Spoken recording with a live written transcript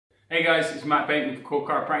Hey guys, it's Matt Bateman for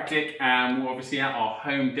Chiropractor, and we're obviously at our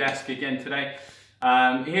home desk again today.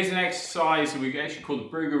 Here's an exercise that we actually call the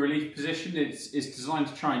Brugger Relief position. It's designed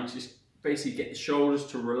to try and just basically get the shoulders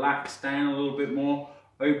to relax down a little bit more,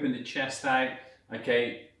 open the chest out,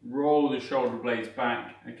 okay, roll the shoulder blades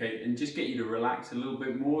back, okay, and just get you to relax a little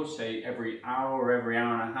bit more, say every hour or every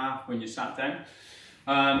hour and a half when you're sat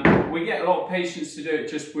down. We get a lot of patients to do it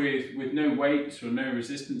just with no weights or no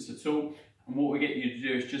resistance at all. And what we get you to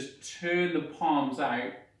do is just turn the palms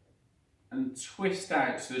out and twist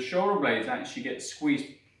out so the shoulder blades actually get squeezed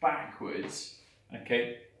backwards,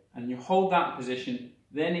 okay? And you hold that position,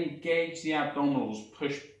 then engage the abdominals,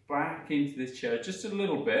 push back into this chair just a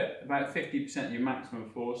little bit, about 50% of your maximum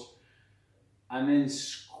force, and then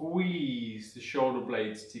squeeze the shoulder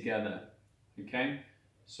blades together, okay?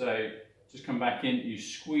 So just come back in, you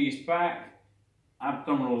squeeze back,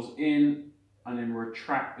 abdominals in, and then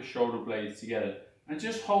retract the shoulder blades together. And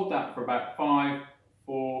just hold that for about 5,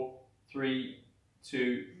 4, 3,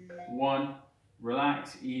 2, 1.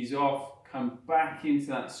 Relax, ease off, come back into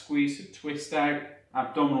that squeeze, so twist out,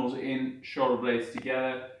 abdominals in, shoulder blades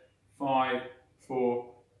together. 5,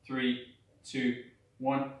 4, 3, 2,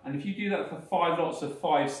 1. And if you do that for 5 lots of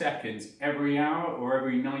 5 seconds every hour or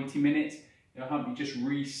every 90 minutes, it'll help you just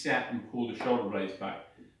reset and pull the shoulder blades back.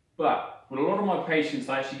 But with a lot of my patients,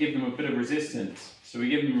 I actually give them a bit of resistance. So we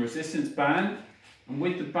give them a resistance band, and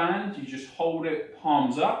with the band, you just hold it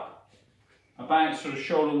palms up, about sort of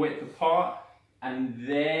shoulder width apart, and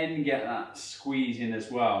then get that squeeze in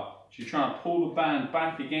as well. So you're trying to pull the band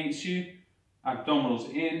back against you,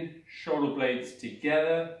 abdominals in, shoulder blades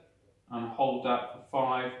together, and hold that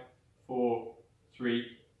for 5, 4, 3,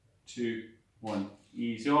 2, 1.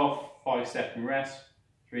 Ease off, 5-second rest,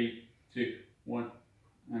 3, 2, 1.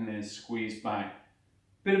 And then squeeze back.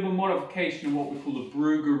 Bit of a modification of what we call the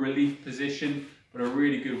Brugger Relief position, but a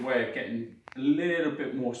really good way of getting a little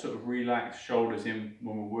bit more sort of relaxed shoulders in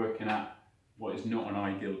when we're working at what is not an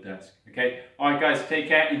ideal desk. Okay, all right guys, take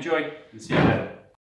care, enjoy, and see you later.